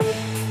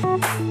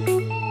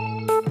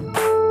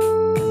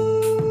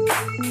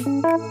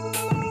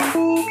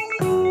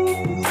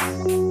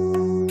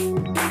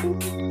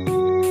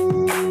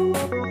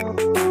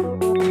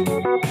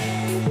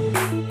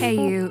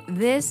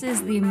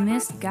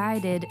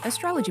Misguided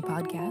Astrology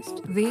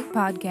Podcast, the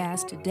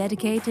podcast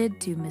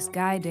dedicated to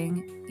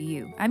misguiding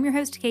you. I'm your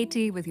host,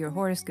 Katie, with your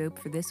horoscope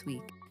for this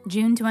week,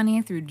 June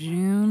 20th through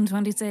June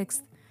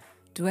 26th,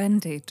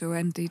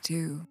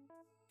 2022.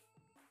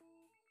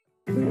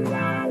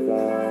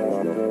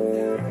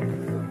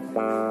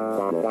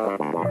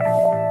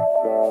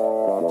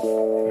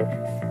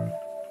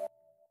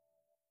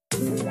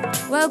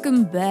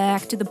 Welcome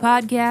back to the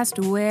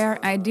podcast where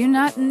I do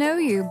not know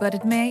you, but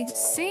it may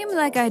seem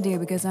like I do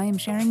because I am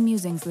sharing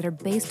musings that are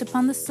based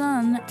upon the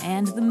sun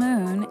and the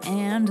moon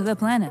and the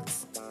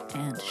planets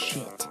and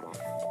shit.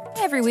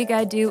 Every week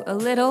I do a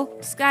little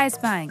sky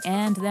spying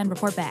and then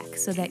report back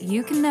so that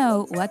you can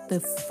know what the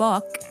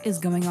fuck is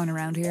going on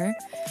around here.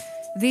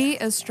 The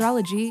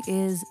astrology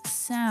is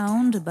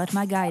sound, but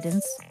my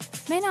guidance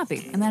may not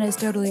be, and that is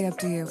totally up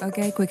to you.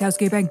 Okay, quick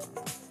housekeeping.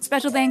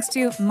 Special thanks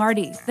to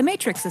Marty, the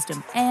Matrix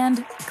System,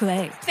 and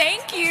Clay.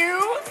 Thank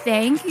you!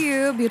 Thank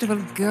you, beautiful,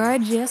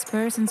 gorgeous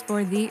persons,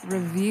 for the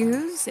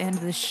reviews and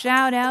the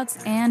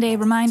shout-outs, and a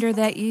reminder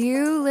that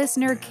you,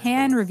 listener,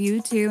 can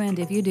review too, and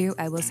if you do,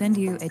 I will send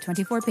you a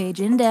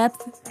 24-page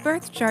in-depth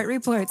birth chart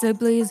report, so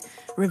please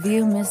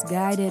review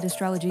Misguided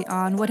Astrology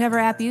on whatever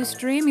app you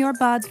stream your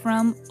pods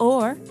from,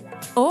 or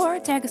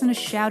tag us in a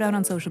shout-out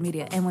on social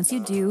media, and once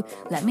you do,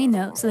 let me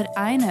know so that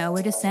I know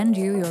where to send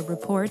you your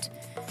report.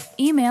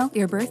 Email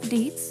your birth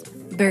dates,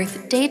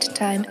 birth date,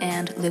 time,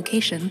 and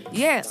location.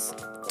 Yes,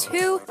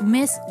 to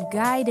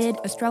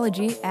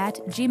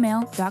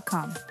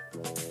misguidedastrology@gmail.com.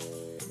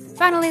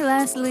 Finally,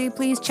 lastly,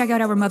 please check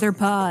out our mother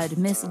pod,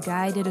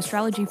 Misguided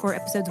Astrology, for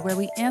episodes where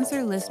we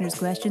answer listeners'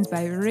 questions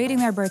by reading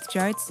their birth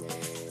charts.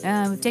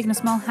 We've taken a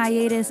small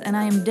hiatus, and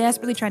I am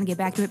desperately trying to get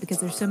back to it because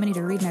there's so many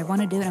to read, and I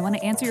want to do it. I want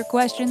to answer your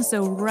questions,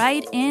 so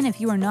write in if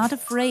you are not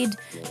afraid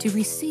to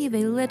receive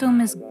a little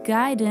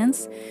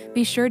misguidance.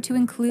 Be sure to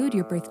include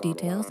your birth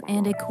details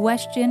and a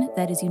question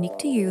that is unique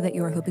to you that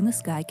you are hoping the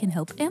sky can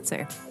help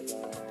answer.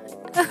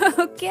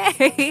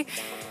 Okay.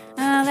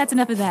 That's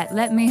enough of that.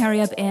 Let me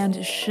hurry up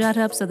and shut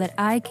up so that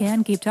I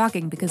can keep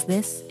talking, because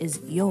this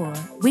is your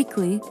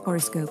weekly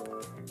horoscope.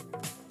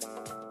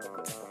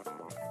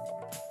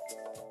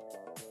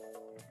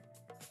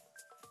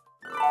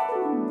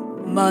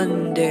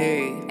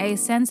 Monday. A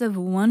sense of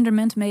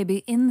wonderment may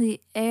be in the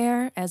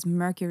air as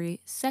Mercury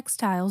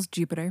sextiles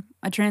Jupiter,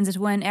 a transit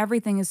when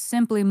everything is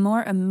simply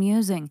more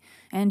amusing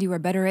and you are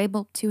better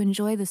able to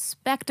enjoy the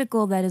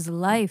spectacle that is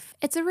life.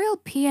 It's a real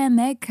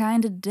PMA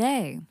kind of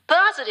day.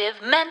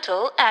 Positive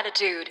mental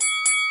attitude.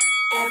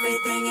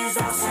 Everything is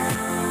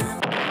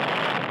awesome.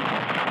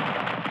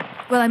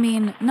 Well, I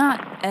mean,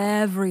 not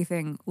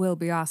everything will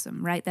be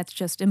awesome, right? That's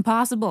just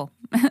impossible.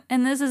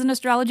 And this is an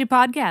astrology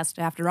podcast,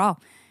 after all.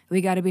 We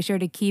got to be sure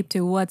to keep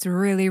to what's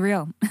really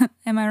real.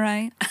 Am I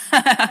right?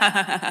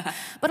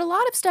 But a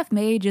lot of stuff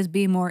may just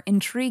be more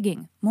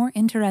intriguing, more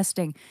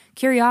interesting.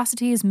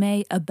 Curiosities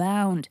may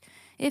abound.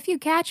 If you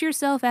catch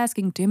yourself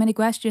asking too many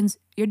questions,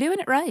 you're doing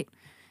it right.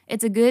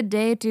 It's a good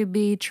day to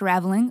be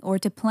traveling or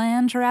to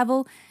plan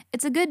travel.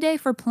 It's a good day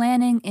for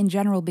planning in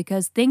general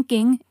because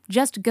thinking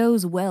just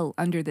goes well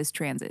under this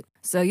transit.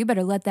 So you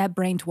better let that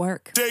brain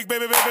twerk. Jake,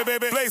 baby,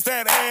 place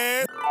that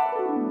ad.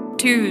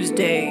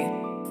 Tuesday.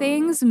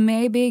 Things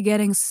may be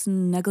getting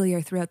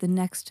snugglier throughout the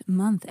next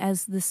month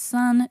as the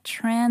sun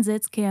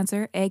transits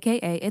Cancer,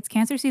 aka it's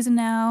Cancer season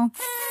now.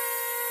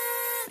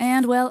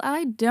 And, well,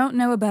 I don't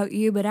know about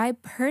you, but I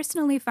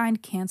personally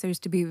find Cancers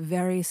to be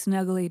very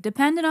snuggly.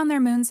 Dependent on their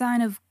moon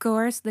sign, of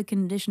course, the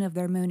condition of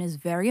their moon is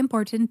very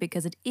important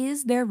because it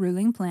is their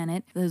ruling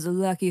planet. Those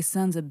lucky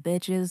sons of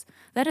bitches.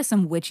 That is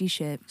some witchy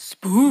shit.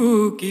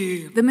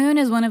 Spooky. The moon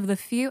is one of the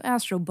few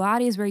astral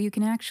bodies where you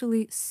can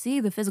actually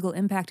see the physical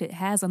impact it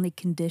has on the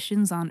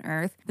conditions on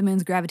Earth. The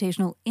moon's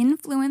gravitational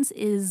influence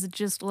is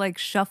just like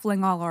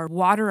shuffling all our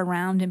water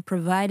around and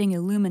providing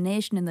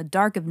illumination in the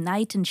dark of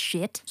night and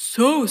shit.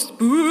 So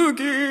spooky.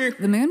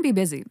 The moon be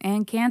busy,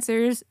 and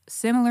Cancers,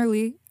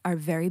 similarly, are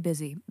very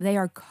busy. They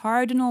are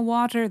cardinal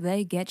water.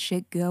 They get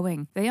shit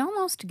going. They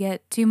almost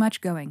get too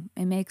much going.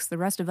 It makes the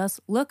rest of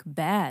us look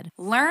bad.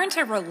 Learn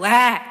to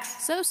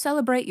relax. So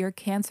celebrate your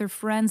Cancer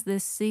friends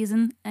this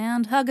season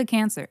and hug a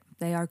Cancer.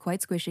 They are quite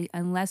squishy.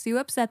 Unless you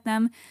upset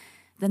them,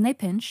 then they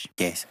pinch.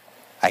 Yes,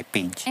 I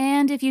pinch.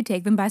 And if you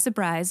take them by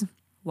surprise,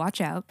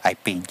 watch out. I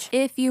pinch.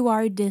 If you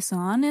are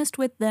dishonest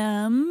with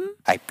them,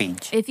 I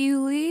pinch. if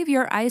you leave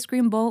your ice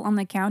cream bowl on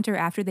the counter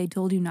after they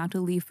told you not to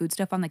leave food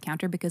stuff on the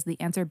counter because the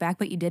ants are back,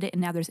 but you did it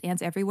and now there's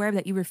ants everywhere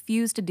that you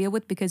refuse to deal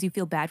with because you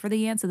feel bad for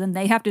the ants, so then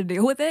they have to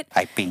deal with it.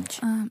 I pinch.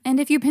 And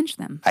if you pinch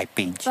them. I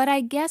pinch. But I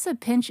guess a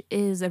pinch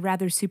is a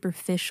rather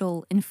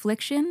superficial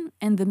infliction,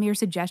 and the mere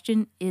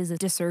suggestion is a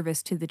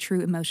disservice to the true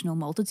emotional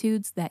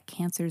multitudes that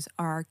Cancers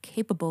are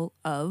capable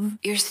of.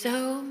 You're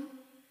so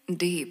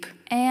deep.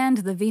 And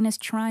the Venus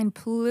trine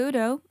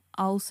Pluto,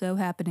 also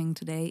happening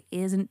today,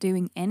 isn't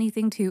doing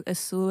anything to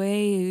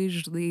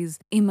assuage these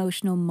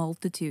emotional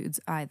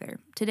multitudes either.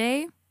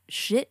 Today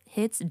shit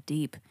hits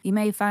deep. You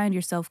may find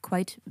yourself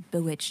quite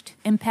bewitched.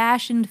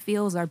 Impassioned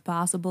feels are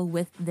possible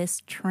with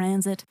this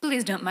transit.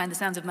 Please don't mind the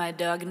sounds of my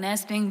dog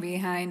nesting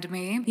behind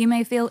me. You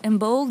may feel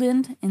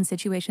emboldened in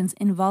situations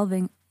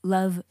involving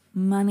love,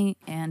 money,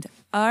 and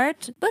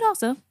art, but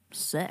also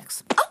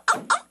sex.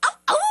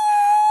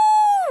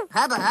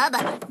 Hubba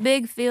hubba.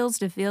 Big feels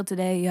to feel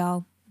today,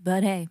 y'all.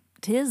 But hey,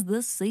 'tis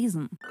the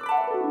season.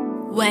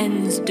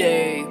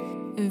 Wednesday.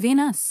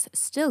 Venus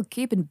still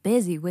keeping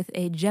busy with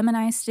a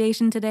Gemini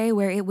station today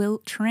where it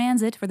will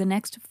transit for the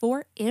next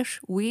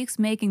 4-ish weeks,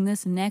 making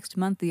this next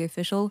month the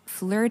official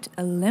Flirt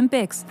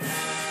Olympics.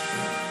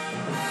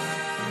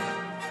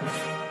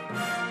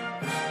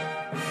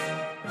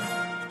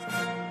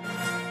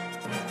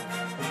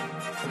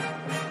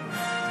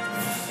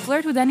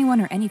 Flirt with anyone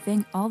or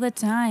anything all the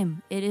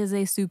time. It is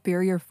a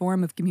superior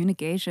form of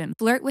communication.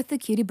 Flirt with the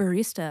cutie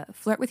barista.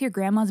 Flirt with your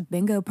grandma's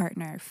bingo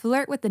partner.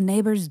 Flirt with the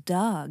neighbor's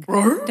dog.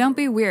 Don't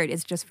be weird.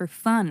 It's just for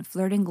fun.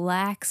 Flirting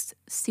lacks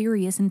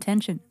serious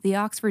intention. The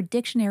Oxford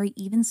Dictionary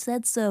even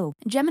said so.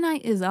 Gemini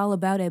is all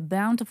about a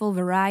bountiful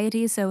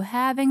variety, so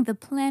having the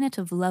planet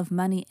of love,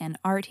 money, and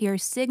art here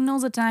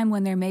signals a time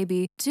when there may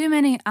be too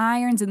many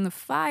irons in the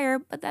fire,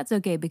 but that's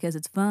okay because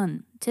it's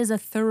fun. 'Tis a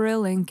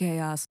thrilling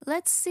chaos.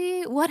 Let's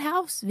see what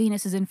house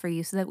Venus is in for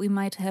you so that we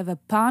might have a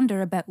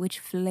ponder about which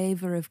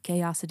flavor of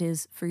chaos it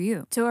is for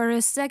you.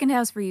 Taurus, second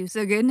house for you.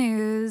 So good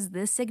news.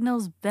 This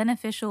signals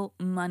beneficial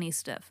money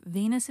stuff.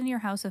 Venus in your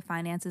house of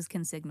finances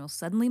can signal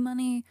suddenly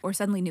money or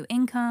suddenly new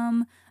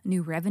income,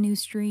 new revenue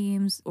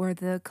streams, or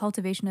the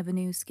cultivation of a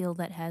new skill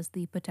that has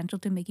the potential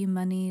to make you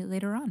money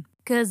later on.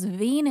 Because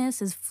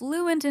Venus is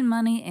fluent in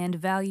money and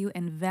value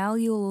and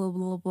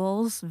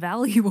valuables.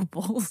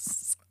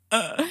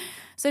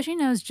 So she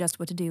knows just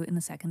what to do in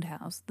the second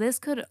house. This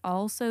could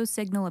also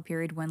signal a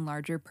period when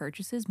larger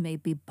purchases may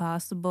be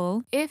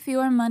possible. If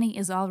your money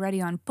is already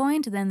on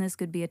point, then this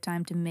could be a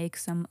time to make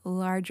some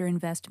larger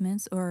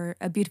investments, or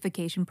a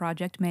beautification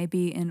project may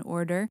be in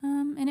order.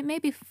 And it may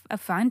be a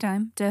fine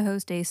time to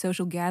host a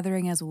social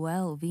gathering as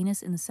well.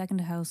 Venus in the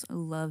second house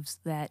loves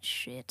that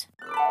shit.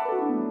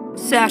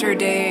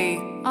 Saturday.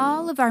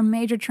 All of our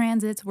major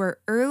transits were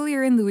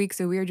earlier in the week,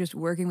 so we are just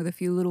working with a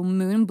few little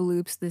moon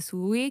bloops this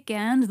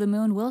weekend. The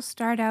moon will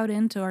start out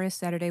in Taurus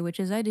Saturday, which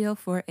is ideal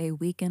for a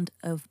weekend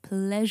of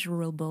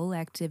pleasurable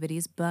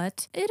activities,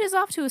 but it is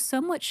off to a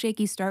somewhat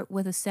shaky start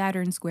with a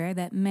Saturn square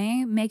that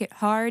may make it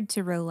hard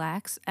to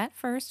relax at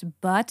first,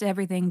 but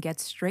everything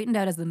gets straightened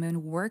out as the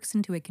moon works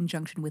into a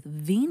conjunction with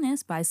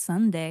Venus by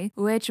Sunday,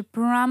 which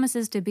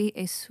promises to be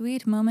a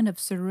sweet moment of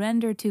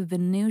surrender to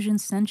Venusian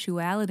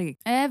sensuality.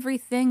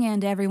 Everything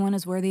and everyone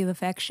is worthy of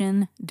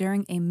affection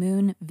during a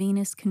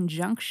Moon-Venus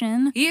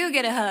conjunction. You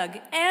get a hug,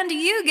 and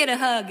you get a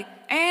hug,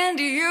 and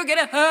you get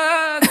a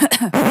hug.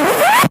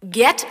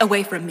 Get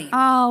away from me.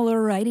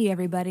 Alrighty,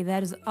 everybody.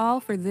 That is all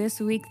for this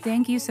week.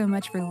 Thank you so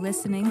much for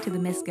listening to the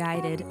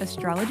Misguided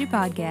Astrology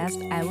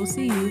Podcast. I will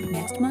see you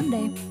next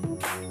Monday.